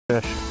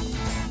fish.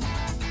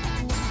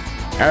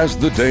 As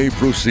the day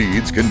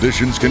proceeds,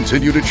 conditions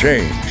continue to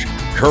change.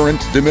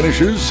 Current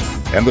diminishes,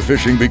 and the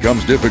fishing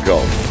becomes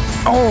difficult.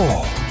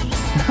 Oh,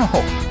 no.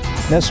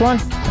 This one?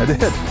 I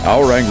did.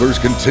 Our anglers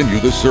continue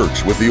the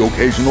search with the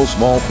occasional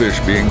small fish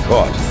being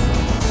caught.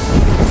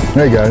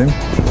 I got him.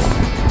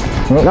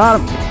 Oh. Got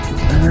him.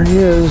 There he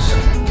is.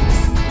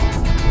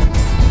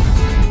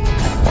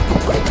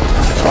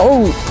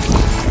 Oh!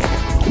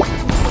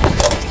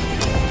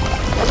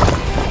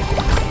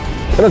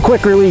 What a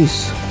quick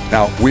release.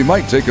 Now, we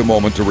might take a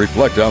moment to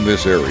reflect on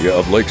this area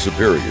of Lake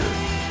Superior.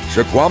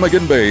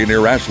 Chequamegon Bay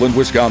near Ashland,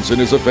 Wisconsin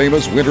is a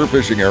famous winter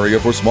fishing area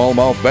for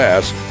smallmouth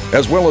bass,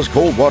 as well as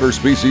cold water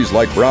species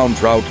like brown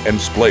trout and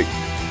splake.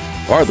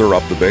 Farther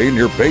up the bay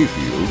near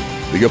Bayfield,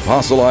 the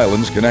Apostle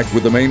Islands connect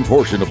with the main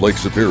portion of Lake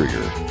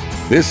Superior.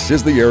 This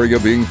is the area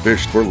being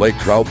fished for lake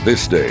trout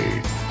this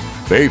day.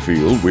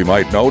 Bayfield, we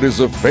might note,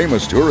 is a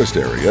famous tourist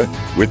area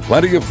with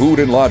plenty of food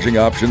and lodging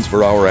options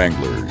for our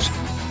anglers.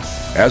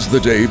 As the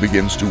day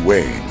begins to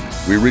wane,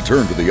 we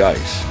return to the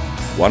ice.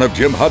 One of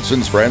Jim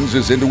Hudson's friends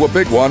is into a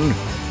big one.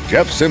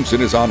 Jeff Simpson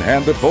is on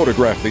hand to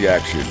photograph the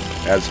action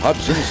as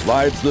Hudson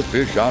slides the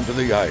fish onto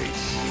the ice.